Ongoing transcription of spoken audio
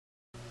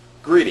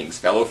Greetings,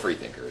 fellow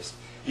freethinkers.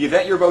 The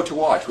event you're about to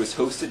watch was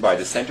hosted by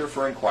the Center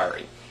for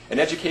Inquiry, an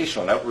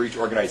educational and outreach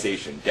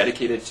organization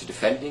dedicated to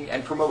defending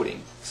and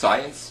promoting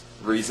science,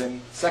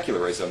 reason,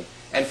 secularism,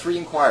 and free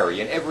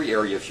inquiry in every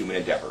area of human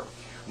endeavor.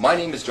 My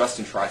name is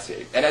Justin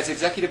Tricey, and as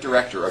Executive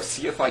Director of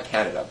CFI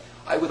Canada,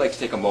 I would like to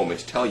take a moment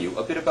to tell you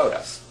a bit about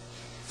us.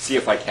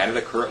 CFI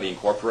Canada currently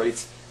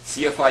incorporates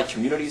CFI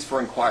Communities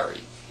for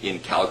Inquiry in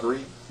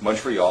Calgary,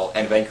 Montreal,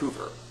 and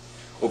Vancouver.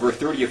 Over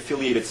 30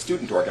 affiliated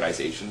student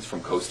organizations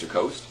from coast to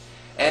coast,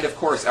 and of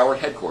course our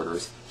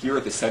headquarters here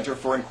at the Centre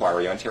for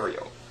Inquiry,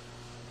 Ontario.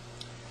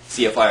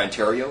 CFI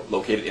Ontario,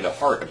 located in the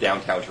heart of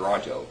downtown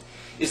Toronto,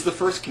 is the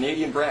first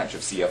Canadian branch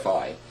of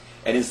CFI,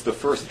 and is the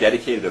first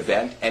dedicated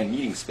event and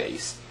meeting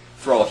space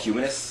for all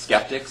humanists,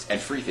 skeptics,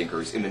 and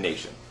freethinkers in the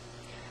nation.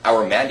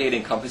 Our mandate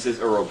encompasses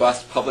a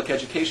robust public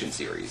education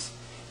series,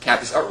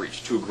 campus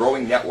outreach to a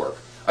growing network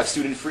of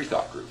student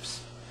freethought groups,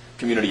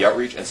 community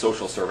outreach and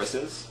social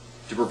services,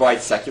 to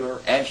provide secular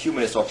and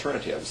humanist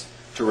alternatives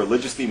to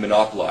religiously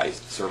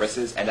monopolized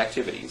services and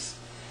activities,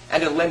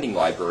 and a lending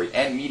library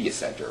and media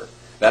center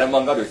that,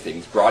 among other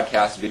things,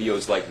 broadcasts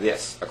videos like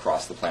this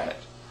across the planet.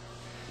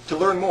 To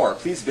learn more,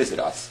 please visit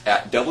us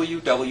at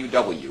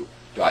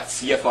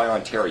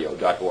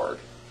www.cfiontario.org,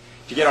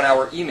 to get on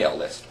our email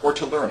list, or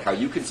to learn how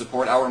you can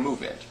support our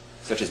movement,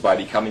 such as by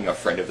becoming a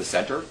friend of the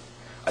Center,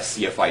 a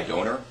CFI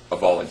donor, a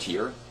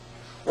volunteer,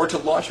 or to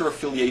launch or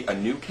affiliate a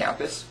new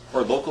campus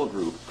or local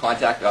group.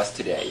 Contact us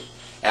today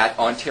at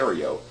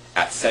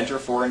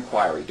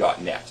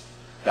ontario@centerforinquiry.net.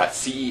 That's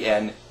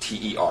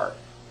CENTER.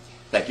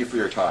 Thank you for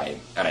your time,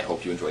 and I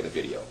hope you enjoy the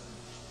video.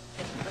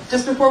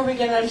 Just before we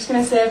begin, I'm just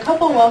going to say a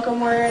couple welcome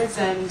words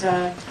and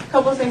a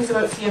couple things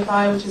about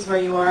CFI, which is where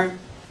you are.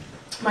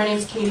 My name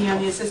is Katie.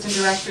 I'm the Assistant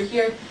Director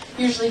here.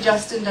 Usually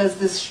Justin does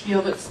this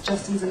spiel, but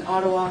Justin's in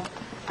Ottawa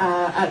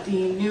at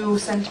the new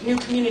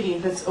community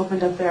that's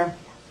opened up there.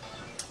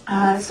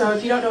 So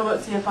if you don't know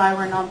about CFI,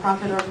 we're a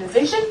nonprofit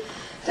organization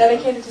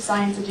dedicated to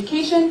science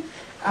education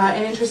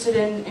and interested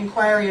in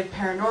inquiry of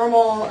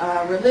paranormal,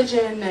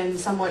 religion, and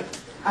somewhat,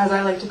 as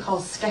I like to call,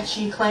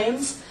 sketchy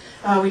claims.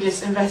 We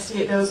just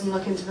investigate those and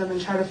look into them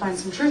and try to find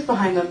some truth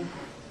behind them.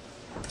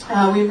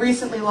 We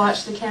recently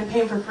launched the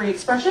Campaign for Free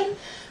Expression,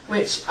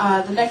 which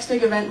the next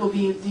big event will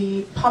be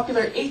the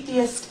popular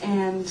atheist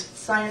and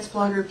science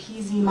blogger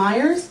P.Z.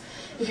 Myers.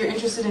 If you're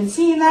interested in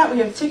seeing that, we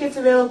have tickets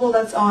available.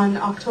 That's on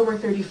October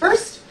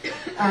 31st.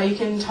 You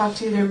can talk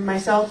to either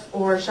myself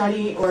or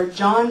Shadi or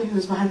John,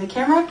 who's behind the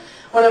camera.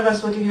 One of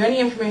us will give you any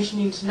information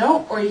you need to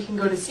know, or you can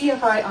go to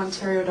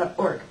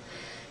cfiontario.org.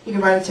 You can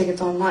buy the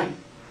tickets online.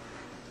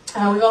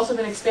 We've also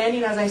been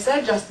expanding, as I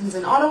said. Justin's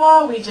in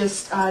Ottawa. We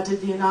just did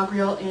the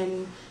inaugural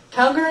in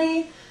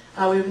Calgary.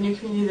 We have a new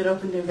community that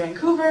opened in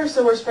Vancouver,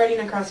 so we're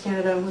spreading across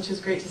Canada, which is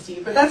great to see.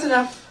 But that's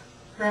enough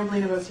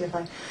rambling about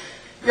CFI.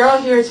 You're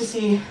all here to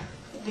see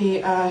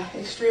the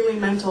extremely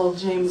mental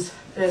James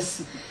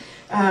Biss.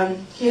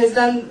 He has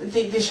done,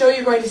 the show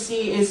you're going to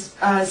see is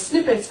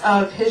snippets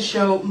of his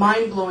show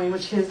Mind Blowing,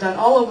 which he has done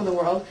all over the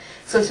world.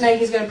 So tonight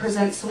he's going to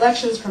present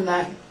selections from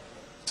that.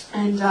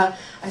 And I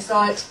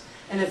saw it,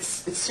 and it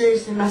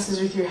seriously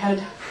messes with your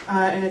head,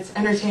 and it's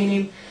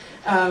entertaining.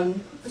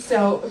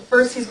 So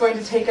first he's going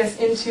to take us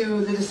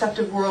into the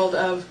deceptive world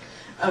of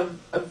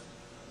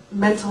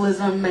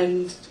mentalism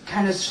and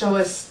kind of show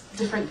us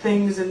different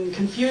things and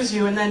confuse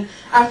you, and then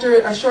after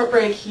a short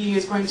break he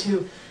is going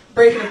to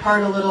break it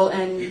apart a little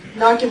and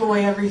not give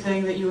away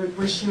everything that you would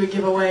wish you would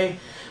give away,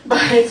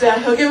 but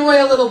he'll give away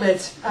a little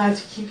bit to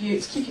keep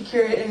you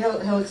curious, and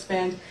he'll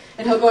expand,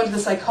 and he'll go into the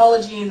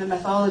psychology and the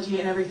methodology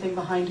and everything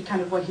behind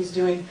kind of what he's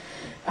doing.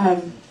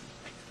 And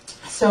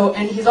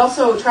he's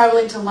also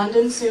traveling to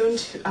London soon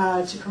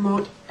to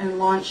promote and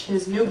launch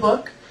his new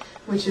book,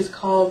 which is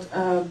called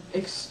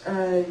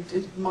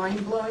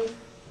Mind Blowing?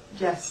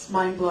 Yes,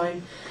 Mind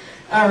Blowing.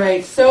 All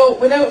right, so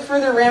without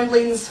further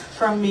ramblings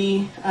from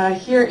me,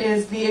 here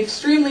is the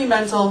extremely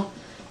mental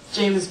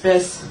James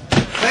Biss.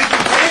 Thank you,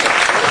 Kate.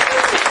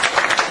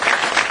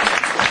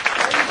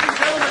 Ladies and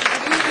gentlemen,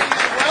 good evening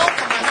and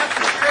welcome. I have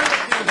to share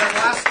with you that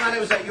last night I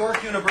was at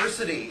York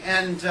University,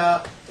 and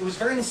it was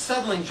very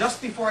unsettling.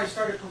 Just before I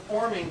started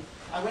performing,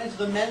 I went into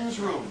the men's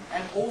room,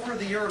 and over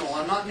the urinal,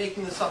 I'm not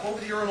making this up, over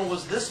the urinal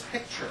was this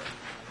picture.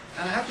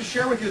 And I have to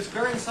share with you, it's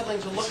very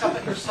unsettling to look up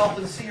at yourself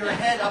and see your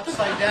head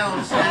upside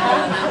down standing in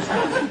the men's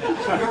room.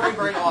 It's very,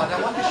 very odd. I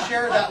want to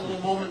share that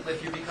little moment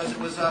with you because it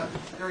was,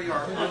 there you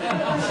are. And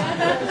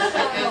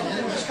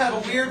it was just kind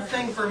of a weird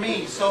thing for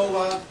me.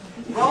 So,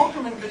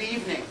 welcome and good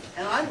evening.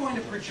 And I'm going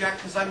to project,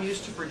 because I'm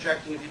used to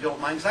projecting, if you don't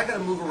mind, because I got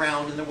to move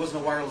around and there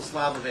wasn't a wireless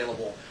lab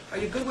available. Are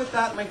you good with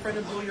that, my friend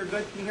in blue? You're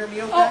good? Can you hear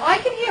me okay? Oh, I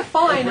can hear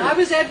fine. I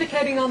was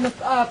advocating on the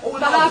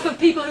behalf of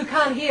people who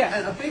can't hear.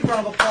 And a big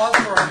round of applause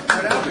for our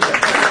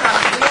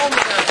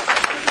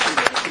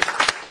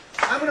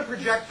I'm going to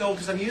project, though,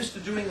 because I'm used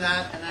to doing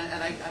that, and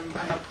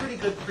I'm a pretty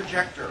good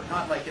projector,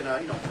 not like in a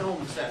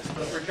film sense,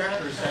 but a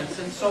projector sense.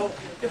 And so,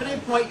 if at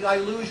any point I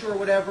lose you or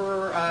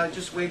whatever,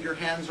 just wave your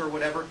hands or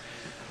whatever.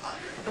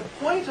 the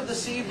point of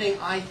this evening,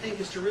 I think,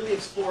 is to really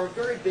explore a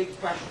very big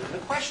question. The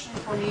question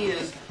for me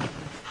is,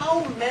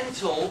 how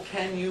mental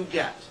can you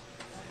get?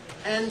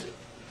 And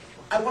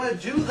I want to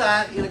do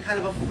that in a kind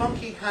of a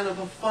funky, kind of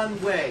a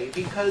fun way,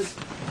 because,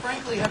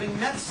 frankly, having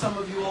met some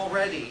of you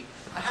already,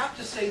 I have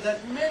to say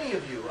that many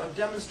of you have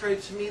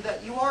demonstrated to me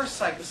that you are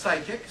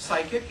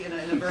psychic in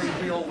a very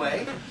real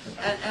way.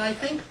 And I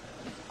think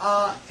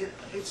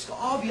it's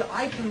obvious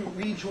I can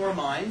read your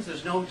minds.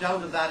 There's no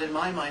doubt of that in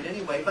my mind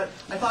anyway. But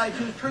I thought I'd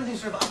turn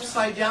things sort of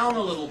upside down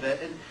a little bit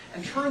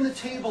and turn the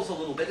tables a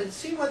little bit and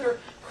see whether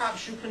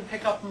perhaps you can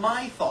pick up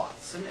my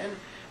thoughts. And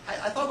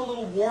I thought a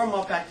little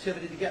warm-up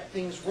activity to get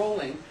things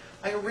rolling.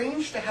 I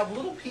arranged to have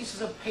little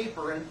pieces of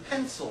paper and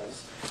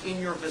pencils in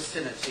your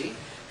vicinity.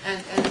 And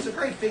it's a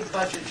very big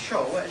budget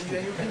show, and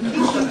you can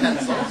keep the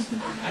pencils.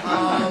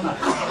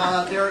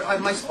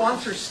 My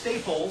sponsor,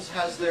 Staples,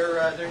 has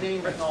their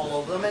name written all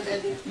over them,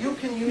 and you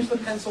can use the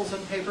pencils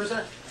and papers.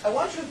 And I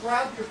want you to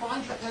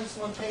find your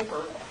pencil and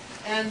paper,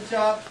 and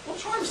we'll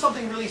try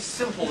something really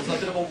simple as a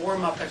bit of a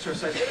warm-up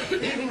exercise.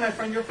 Good evening, my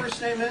friend. Your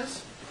first name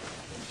is?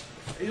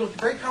 You look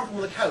very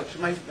comfortable on the couch.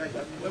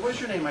 What is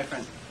your name, my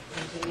friend?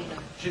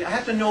 Janina. I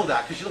have to know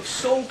that because you look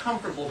so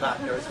comfortable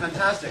back there. It's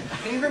fantastic.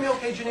 Can you hear me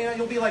okay, Janina?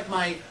 You'll be like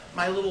my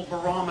little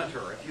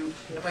barometer.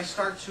 If I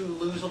start to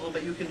lose a little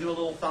bit, you can do a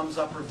little thumbs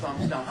up or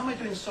thumbs down. How am I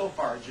doing so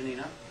far,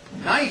 Janina?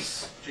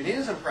 Nice.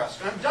 Janina's impressed.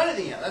 I haven't done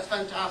anything yet. That's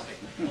fantastic.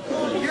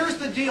 Here's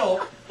the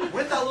deal.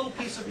 With that little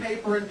piece of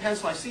paper and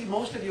pencil, I see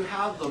most of you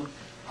have them.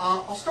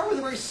 I'll start with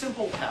a very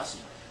simple test.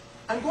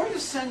 I'm going to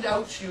send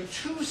out to you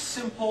two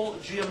simple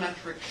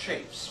geometric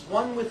shapes,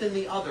 one within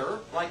the other,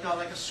 like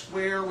a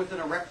square within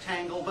a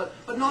rectangle, but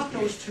not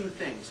those two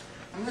things.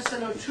 I'm going to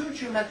send out two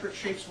geometric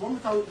shapes, one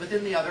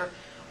within the other.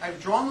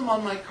 I've drawn them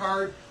on my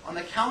card. On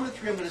the count of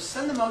three, I'm going to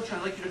send them out, and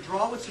I'd like you to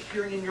draw what's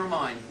appearing in your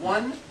mind.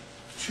 1,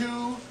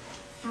 2,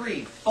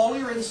 3. Follow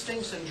your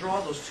instincts and draw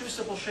those two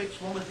simple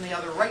shapes, one within the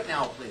other, right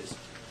now, please.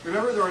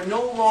 Remember, there are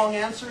no wrong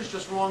answers,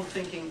 just wrong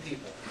thinking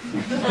people.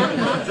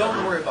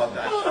 Don't worry about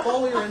that.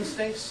 Follow your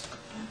instincts.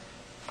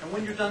 And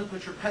when you're done,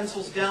 put your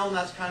pencils down.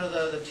 That's kind of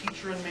the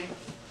teacher in me.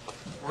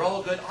 We're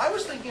all good. I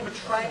was thinking of a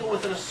triangle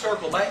within a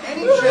circle. By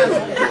any chance,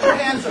 put your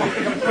hands up if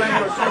you think of a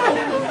triangle or a circle.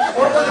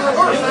 Or the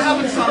reverse. That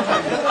happens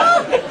sometimes.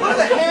 Look at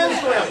the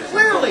hands going up.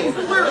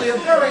 Clearly a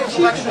very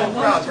intellectual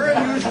crowd. Very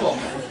unusual.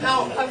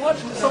 Now,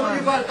 some of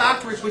you got it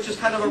backwards, which is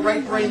kind of a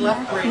right brain,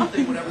 left brain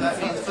thing, whatever that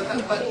means.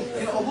 But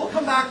you know, we'll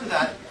come back to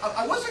that.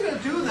 I wasn't going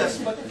to do this,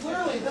 but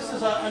clearly this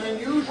is an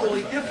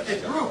unusually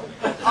gifted group.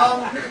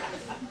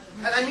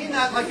 And I mean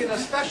that like in a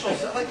special,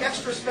 like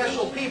extra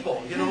special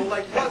people, you know,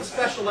 like not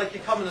special like you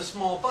come in a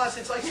small bus.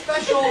 It's like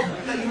special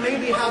that you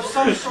maybe have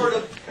some sort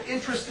of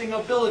interesting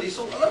ability.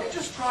 So let me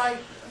just try,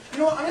 you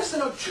know what, I'm going to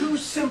send out two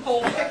simple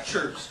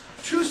pictures.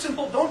 Two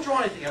simple, don't draw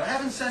anything yet. I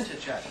haven't sent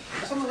it yet.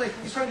 Something like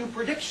he's trying to do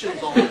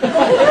predictions on it.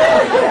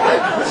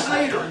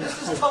 Slater,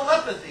 this is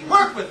telepathy.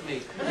 Work with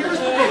me. Here's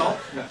the deal.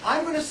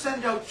 I'm going to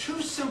send out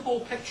two simple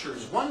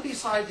pictures, one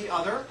beside the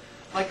other.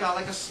 Like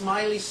a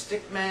smiley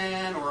stick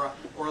man or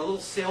a little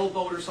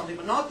sailboat or something,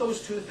 but not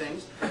those two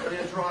things. I'm going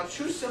to draw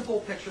two simple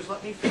pictures.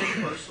 Let me finish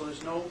first so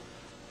there's no,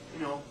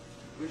 you know,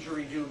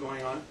 didgeridoo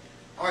going on.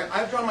 All right,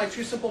 I've drawn my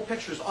two simple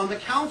pictures. On the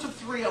count of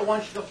three, I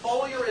want you to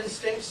follow your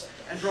instincts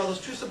and draw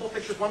those two simple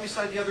pictures, one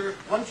beside the other.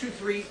 1, 2,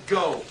 3,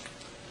 go.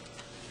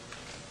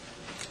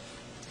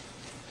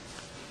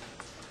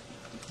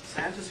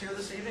 Santa's here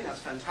this evening. That's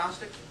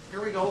fantastic.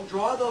 Here we go.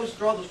 Draw those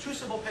two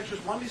simple pictures,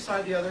 one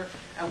beside the other.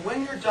 And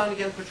when you're done,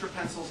 again, put your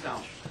pencils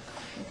down.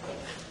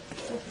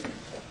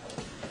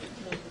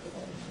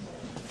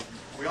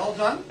 We all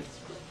done?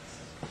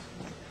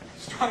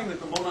 He's drawing like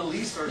the Mona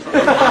Lisa or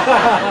something.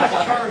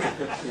 Charming.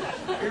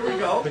 Here we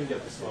go.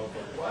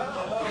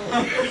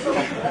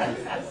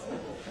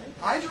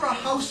 I drew a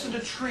house and a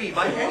tree.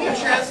 By any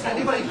chance, did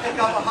anybody pick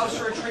up a house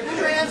or a tree? Put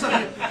your hands up.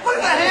 Look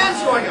at the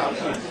hands going up.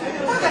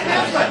 Look at the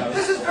hands going up.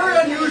 This is very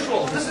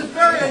unusual. This is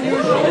very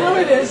unusual. No,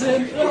 it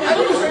isn't. I'm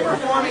used to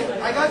performing.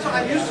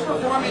 I'm used to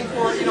performing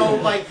for, you know,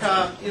 like,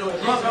 you know,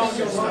 drums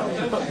and stuff.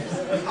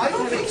 I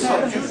don't think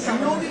so. Do you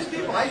know these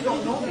people? I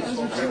don't know these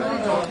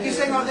folks. He's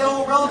saying, are they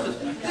all relatives?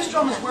 This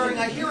drum is wearing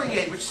a hearing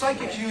aid, which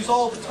psychics use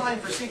all the time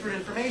for secret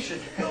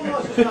information. You don't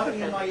know there's nothing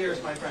in my ears,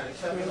 my friend,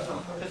 except maybe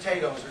some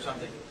potatoes or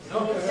something.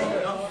 No.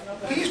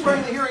 He's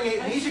wearing the hearing aid,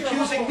 and he's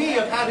accusing me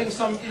of having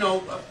some, you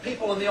know,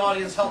 people in the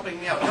audience helping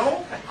me out.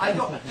 No, I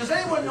don't. Does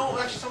anyone know?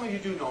 Actually, some of you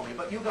do know me,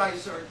 but you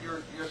guys are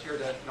you're here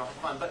to, you know, have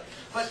fun. But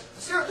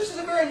Sarah, this is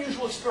a very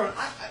unusual experiment.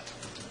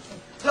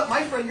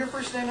 My friend, your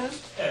first name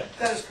is? Ed.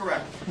 That is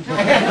correct.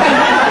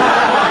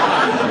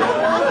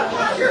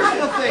 Here's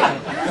the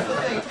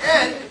thing.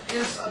 Ed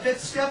is a bit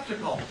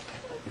skeptical.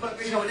 But,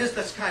 you know, it is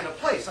this kind of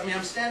place. I mean,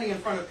 I'm standing in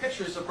front of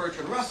pictures of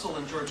Bertrand Russell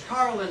and George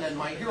Carlin and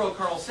my hero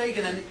Carl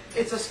Sagan, and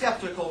it's a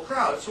skeptical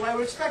crowd. So I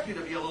would expect you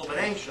to be a little bit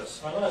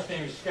anxious. My last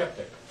name is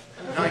Skeptic.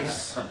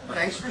 Nice.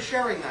 Thanks for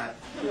sharing that.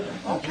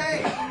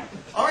 Okay.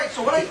 All right,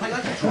 so what I'd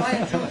like to try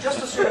and do, just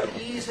to sort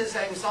of ease his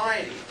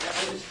anxiety,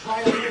 is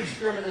try a little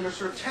experiment under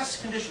sort of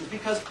test conditions,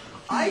 because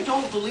I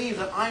don't believe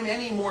that I'm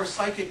any more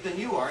psychic than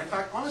you are. In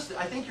fact, honestly,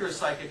 I think you're as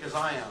psychic as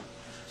I am.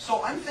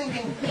 So I'm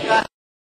thinking that